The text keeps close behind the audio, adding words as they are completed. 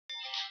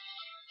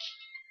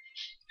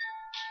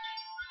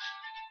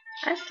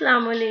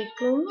Assalamu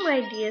alaikum,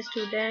 my dear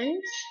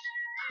students.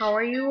 How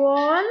are you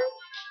all?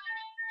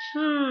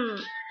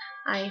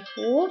 I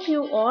hope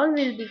you all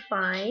will be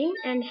fine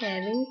and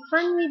having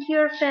fun with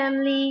your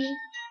family.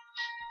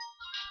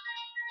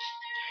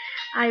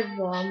 I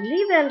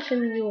warmly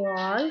welcome you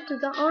all to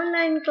the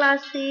online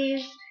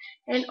classes,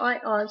 and I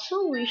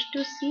also wish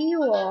to see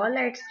you all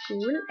at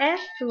school as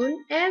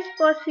soon as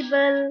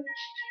possible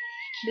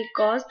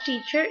because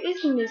teacher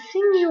is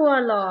missing you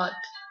a lot.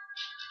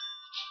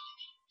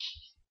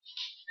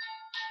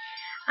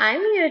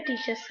 I'm your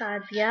teacher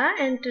Sadia,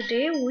 and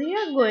today we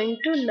are going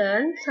to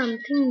learn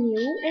something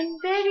new and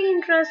very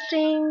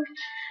interesting.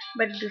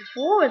 But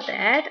before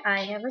that, I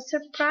have a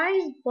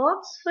surprise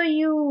box for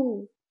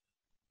you.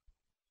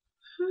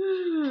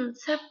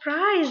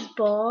 Surprise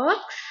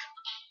box?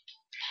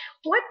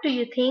 What do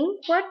you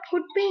think? What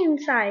could be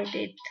inside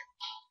it?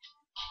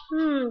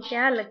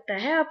 क्या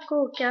लगता है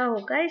आपको क्या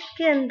होगा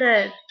इसके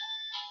अंदर?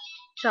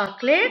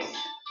 Chocolates?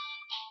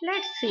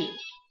 Let's see.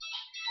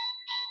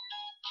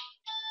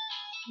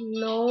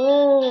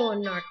 No,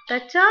 not the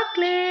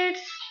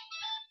chocolates.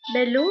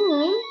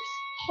 Balloons?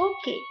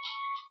 Okay,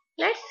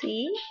 let's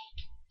see.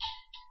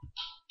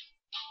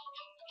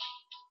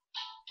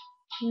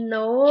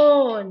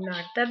 No,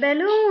 not the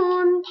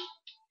balloons.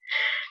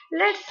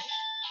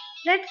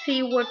 Let's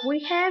see what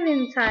we have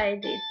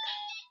inside it.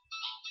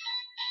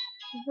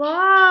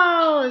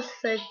 Wow,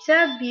 such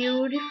a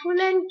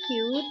beautiful and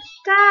cute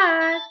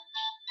star.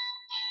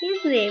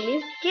 His name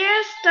is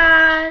Care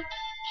Star.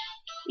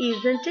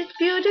 Isn't it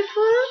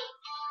beautiful?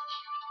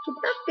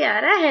 कितना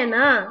प्यारा है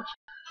ना?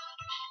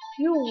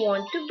 You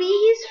want to be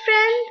his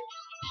friend?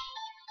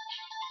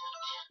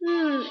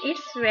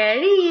 It's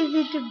very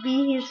easy to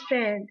be his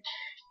friend.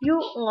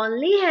 You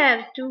only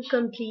have to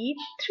complete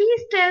 3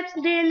 steps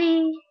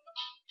daily.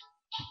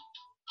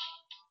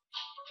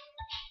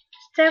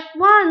 Step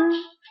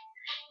 1.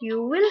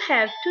 You will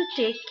have to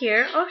take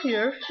care of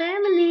your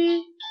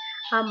family.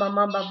 आप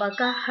मम्मा पापा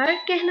का हर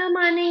कहना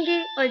मानेंगे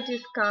और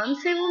जिस काम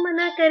से वो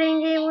मना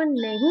करेंगे वो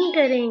नहीं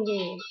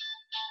करेंगे.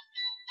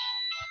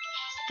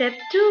 Step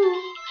 2.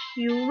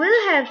 You will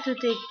have to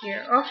take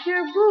care of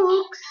your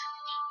books.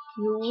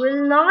 You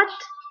will not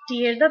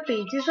tear the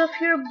pages of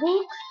your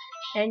books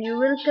and you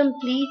will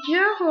complete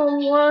your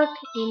homework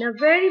in a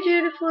very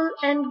beautiful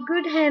and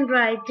good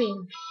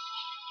handwriting.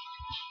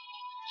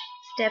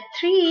 Step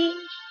 3.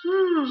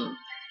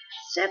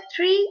 Step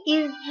 3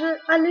 is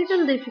a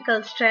little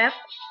difficult step.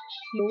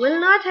 You will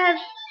not have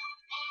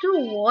to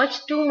watch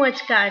too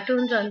much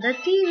cartoons on the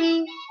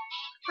TV.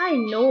 I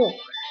know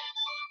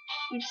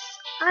it's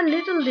a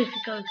little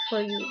difficult for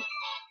you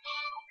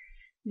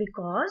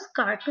because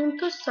cartoon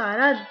तो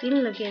सारा दिन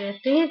लगे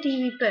रहते हैं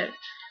TV पर,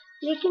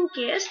 लेकिन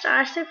care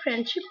star से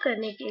friendship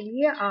करने के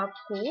लिए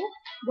आपको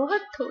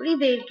बहुत थोड़ी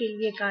देर के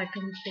लिए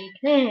कार्टून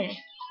देखने हैं.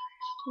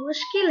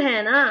 मुश्किल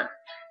है ना,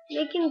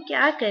 लेकिन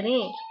क्या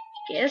करें,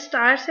 केयर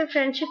स्टार से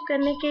फ्रेंडशिप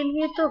करने के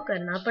लिए तो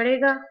करना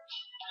पड़ेगा.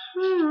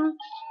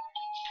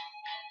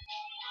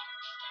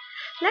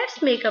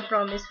 Let's make a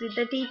promise with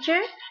the teacher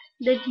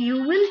that you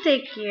will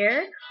take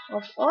care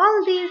of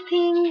all these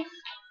things.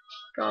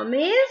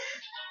 Promise?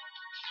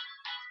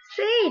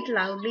 Say it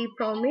loudly,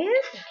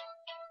 promise.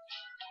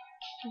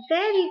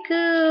 Very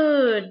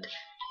good.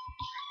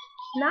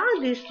 Now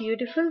this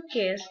beautiful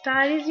care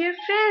star is your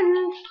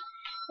friend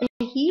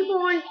and he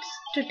wants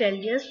to tell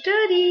you a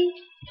story.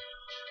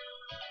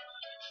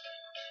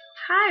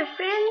 Hi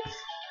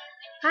friends,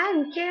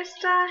 I'm Care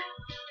Star.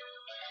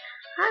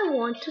 I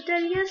want to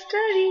tell you a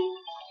story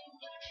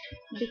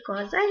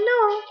because I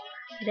know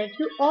that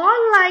you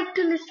all like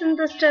to listen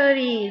to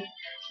stories.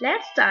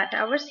 Let's start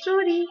our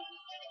story.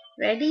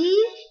 Ready?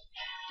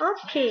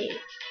 Okay.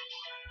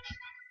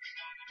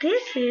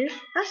 This is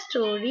a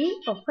story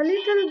of a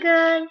little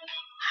girl.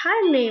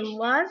 Her name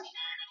was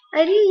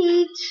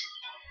Areej.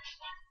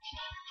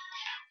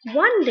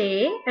 One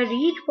day,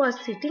 Areej was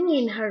sitting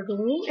in her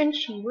room and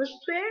she was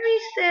very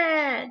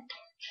sad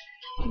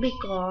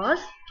because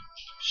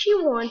she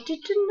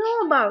wanted to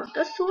know about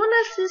the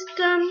solar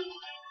system.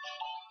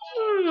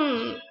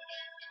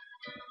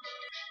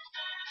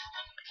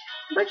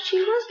 But she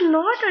was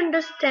not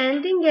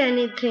understanding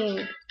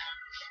anything.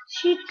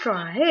 She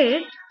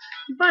tried,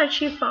 but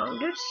she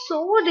found it so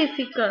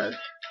difficult.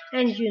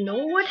 And you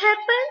know what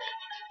happened?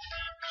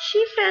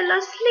 She fell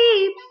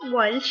asleep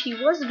while she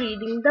was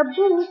reading the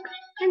book,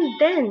 and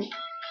then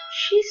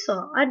she saw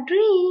a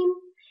dream.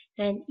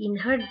 And in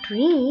her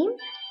dream,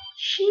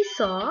 she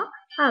saw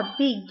a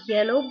big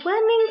yellow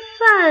burning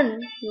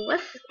sun. He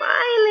was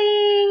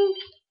smiling.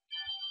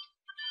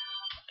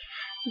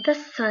 The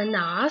sun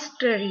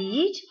asked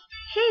Areej,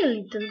 "Hey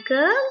little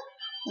girl,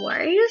 why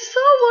are you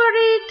so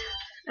worried?"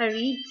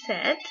 Areej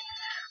said,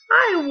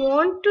 "I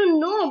want to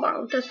know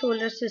about the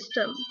solar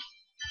system."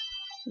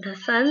 The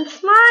sun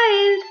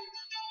smiled.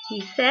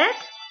 He said,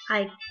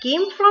 "I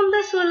came from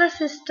the solar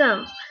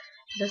system.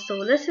 The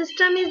solar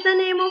system is the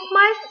name of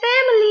my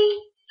family.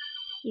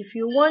 If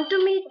you want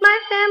to meet my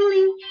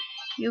family,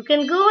 you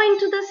can go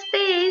into the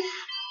space."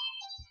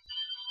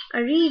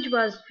 Areej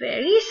was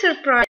very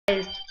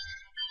surprised.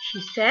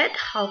 She said,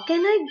 "How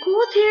can I go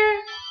there?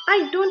 I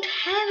don't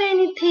have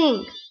anything."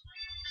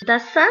 The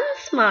sun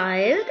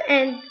smiled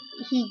and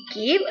he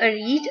gave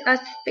Arij a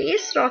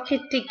space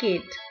rocket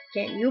ticket.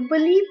 Can you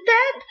believe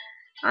that?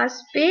 A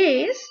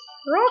space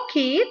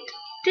rocket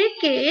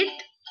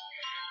ticket.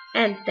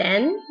 And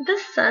then the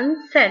sun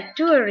said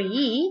to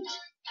Arij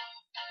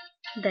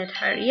that,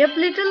 "Hurry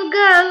up, little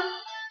girl.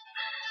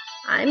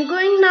 I'm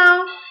going now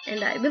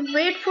and I will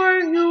wait for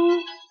you."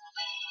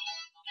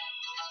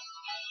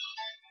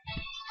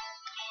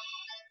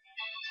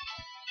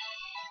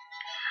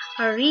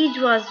 Arij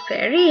was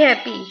very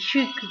happy.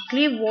 She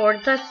quickly wore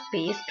the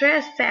space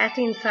dress, sat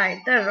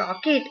inside the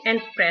rocket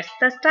and pressed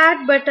the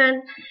start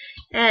button.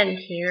 And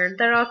here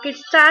the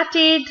rocket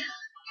started.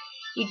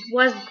 It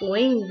was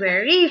going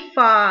very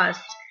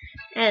fast.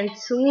 And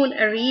soon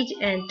Arij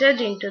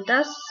entered into the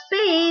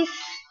space.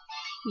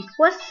 It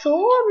was so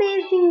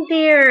amazing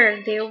there.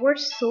 There were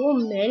so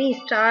many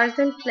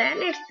stars and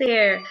planets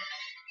there.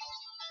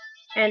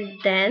 And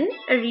then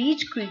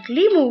Arij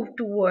quickly moved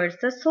towards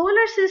the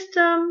solar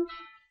system.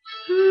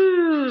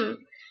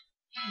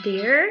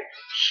 There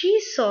she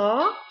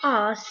saw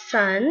a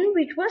sun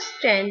which was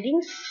standing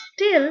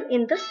still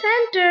in the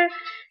center,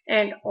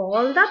 and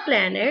all the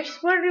planets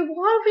were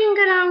revolving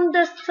around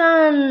the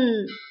sun.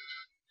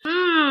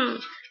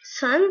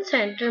 Sun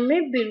centre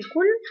में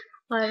बिल्कुल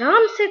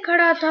आराम से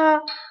खड़ा था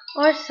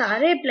और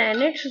सारे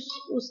planets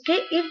उसके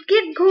इर्द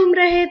गिर्द घूम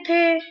रहे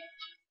थे.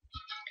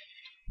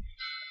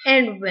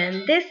 And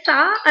when they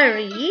saw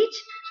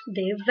Arij,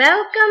 they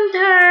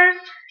welcomed her.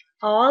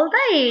 All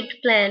the 8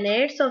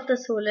 planets of the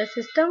solar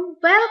system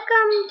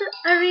welcomed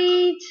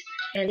Arij,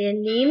 and their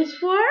names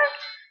were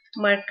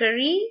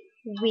Mercury,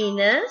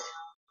 Venus,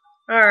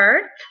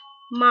 Earth,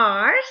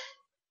 Mars,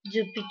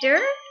 Jupiter,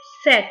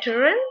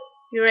 Saturn,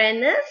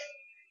 Uranus,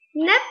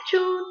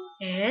 Neptune,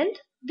 and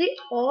they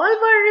all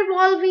were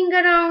revolving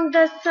around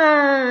the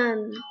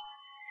sun.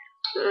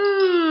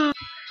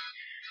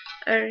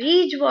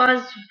 Arij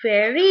was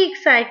very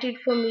excited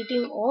for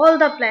meeting all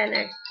the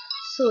planets,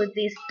 so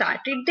they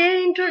started their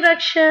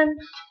introduction.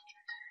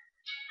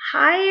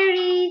 "Hi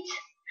Arij,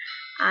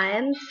 I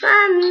am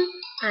Sun.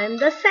 I am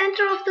the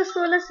center of the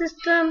solar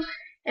system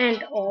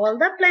and all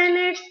the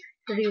planets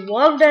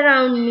revolved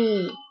around me."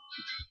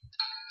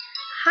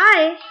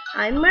 "Hi,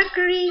 I'm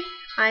Mercury.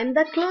 I'm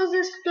the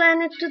closest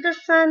planet to the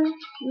sun.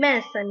 मैं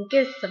सन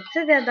के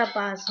सबसे ज़्यादा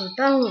पास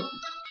होता हूँ."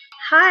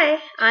 "Hi,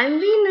 I'm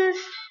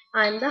Venus.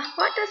 I'm the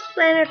hottest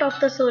planet of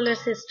the solar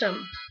system."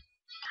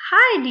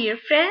 "Hi, dear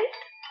friend.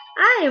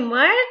 I am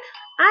Earth.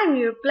 I'm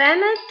your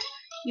planet.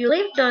 You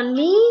lived on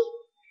me.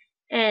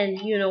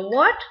 And you know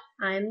what?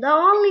 I'm the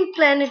only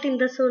planet in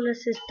the solar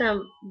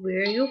system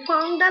where you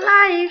found the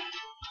life."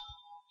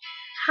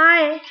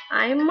 "Hi,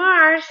 I'm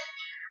Mars.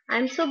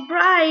 I'm so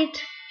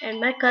bright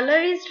and my color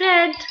is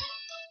red."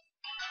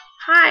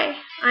 "Hi,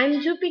 I'm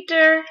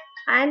Jupiter.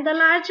 I'm the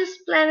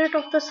largest planet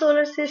of the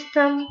solar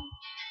system."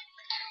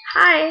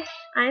 "Hi,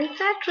 I'm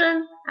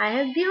Saturn. I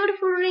have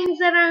beautiful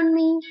rings around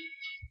me."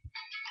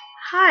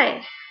 "Hi,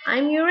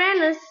 I'm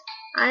Uranus.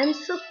 I'm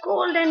so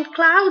cold and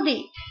cloudy."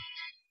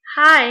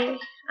 "Hi,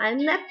 I'm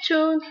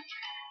Neptune.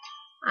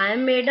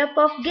 I'm made up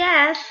of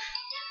gas."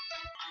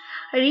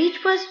 Arij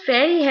was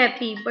very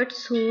happy, but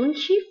soon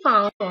she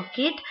found the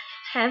rocket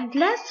had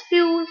less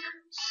fuel,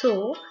 so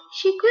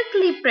she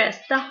quickly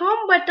pressed the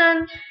home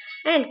button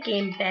and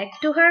came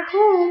back to her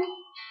home.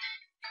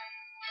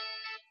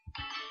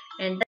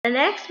 And the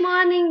next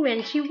morning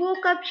when she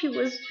woke up, she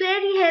was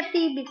very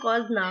happy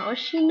because now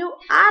she knew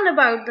all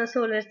about the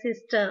solar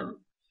system.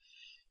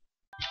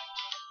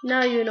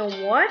 Now you know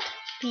what?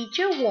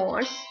 Teacher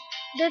wants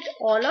that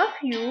all of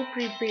you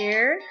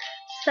prepare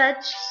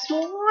such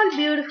small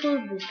beautiful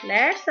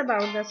booklets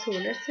about the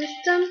solar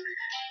system.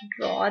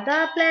 Draw the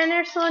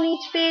planets on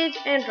each page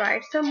and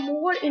write some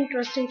more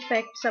interesting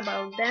facts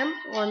about them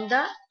on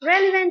the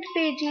relevant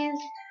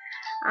pages.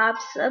 आप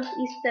सब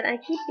इस तरह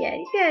की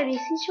प्यारी प्यारी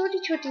सी छोटी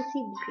छोटी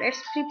सी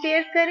booklets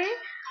prepare करें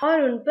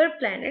और उन पर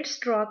प्लैनेट्स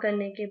ड्रॉ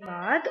करने के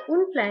बाद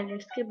उन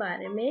प्लैनेट्स के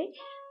बारे में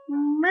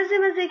मजे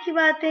मजे की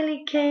बातें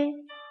लिखें.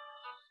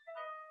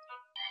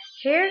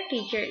 Here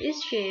teacher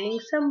is sharing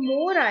some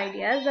more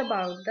ideas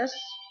about the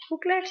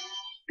booklets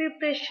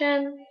preparation.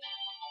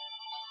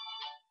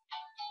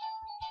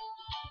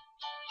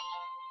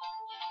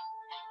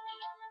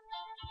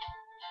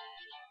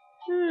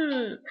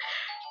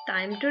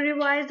 Time to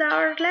revise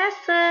our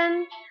lesson.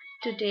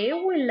 Today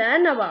we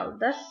learn about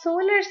the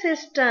solar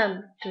system.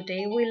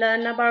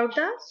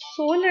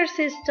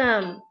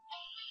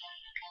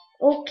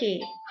 Okay,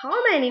 how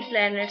many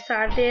planets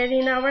are there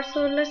in our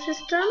solar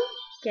system?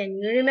 Can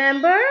you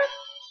remember?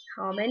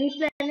 How many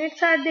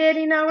planets are there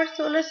in our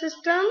solar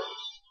system?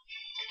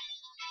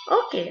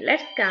 Okay,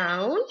 let's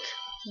count.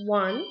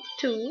 1,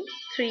 2,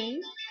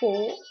 3,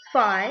 4,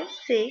 5,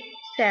 6,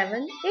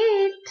 7,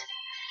 8.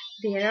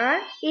 There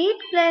are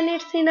 8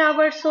 planets in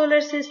our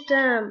solar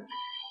system.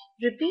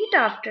 Repeat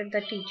after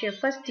the teacher.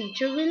 First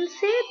teacher will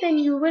say, then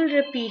you will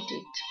repeat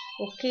it.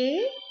 Okay?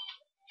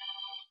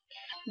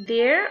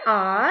 There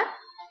are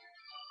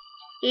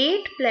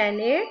 8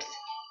 planets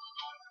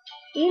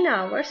in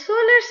our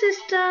solar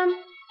system.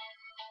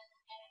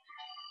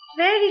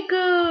 Very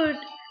good.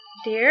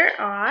 There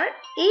are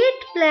 8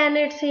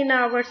 planets in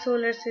our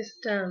solar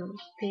system.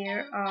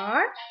 There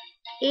are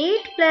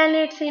 8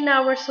 planets in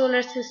our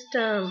solar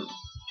system.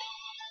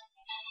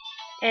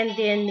 And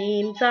their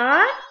names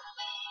are,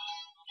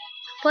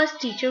 first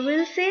teacher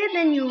will say,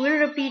 then you will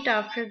repeat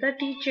after the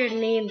teacher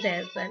names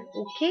as well.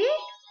 Okay?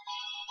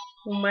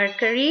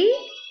 Mercury,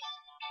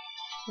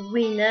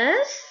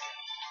 Venus,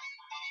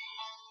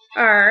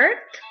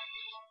 Earth,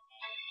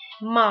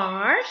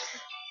 Mars,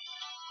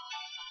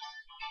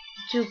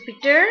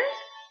 Jupiter,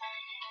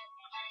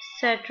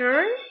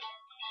 Saturn,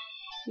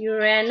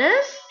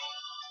 Uranus,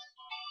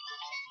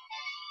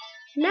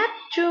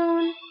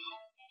 Neptune.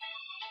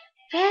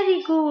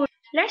 Very good.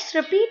 Let's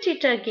repeat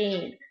it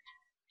again.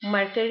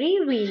 Mercury,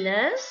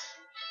 Venus,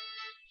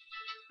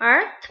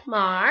 Earth,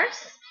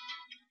 Mars,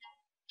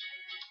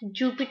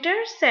 Jupiter,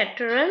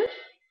 Saturn,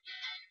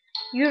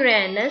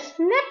 Uranus,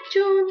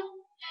 Neptune.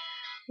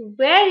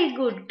 Very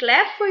good.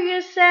 Clap for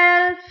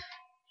yourself.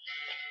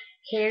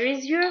 Here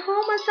is your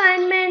home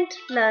assignment.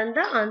 Learn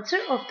the answer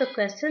of the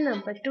question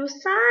number 2,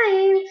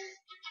 science.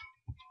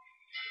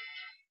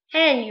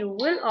 And you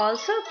will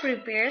also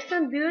prepare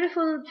some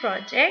beautiful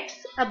projects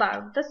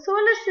about the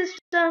solar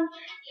system.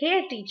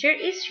 Here teacher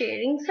is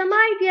sharing some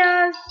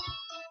ideas.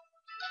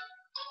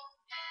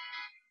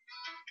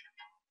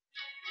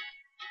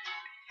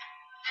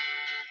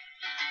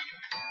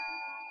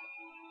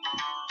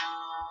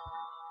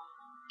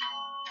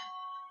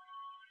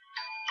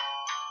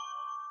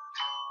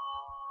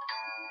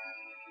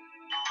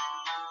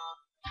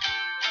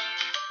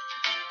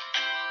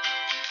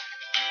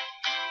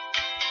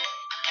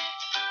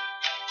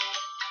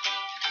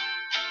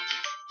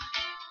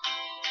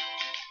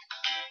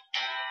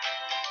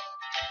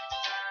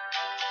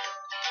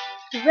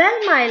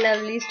 Well, my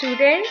lovely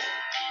students,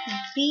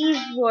 these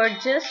were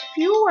just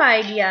few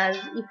ideas.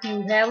 If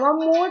you have a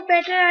more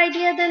better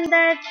idea than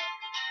that,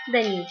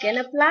 then you can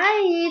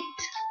apply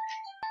it.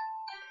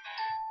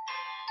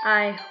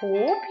 I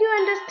hope you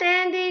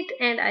understand it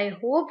and I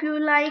hope you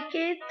like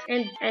it.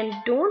 And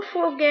don't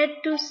forget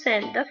to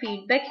send the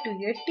feedback to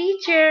your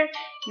teacher.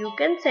 You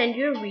can send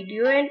your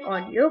video and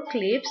audio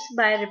clips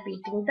by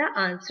repeating the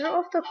answer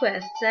of the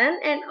question,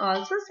 and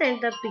also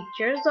send the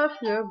pictures of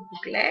your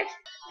booklets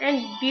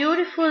and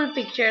beautiful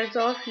pictures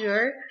of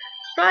your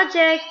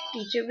project.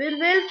 Teacher will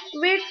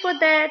wait for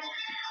that.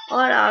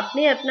 और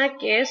आपने अपना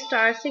care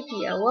star से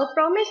किया हुआ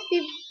promise भी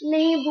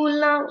नहीं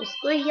भूलना,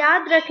 उसको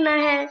याद रखना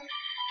है.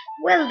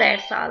 Well,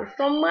 that's all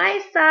from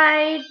my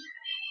side.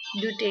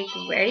 Do take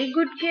very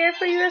good care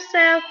for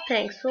yourself.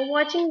 Thanks for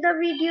watching the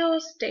video.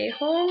 Stay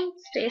home,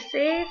 stay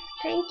safe.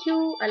 Thank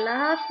you. Allah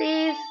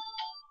Hafiz.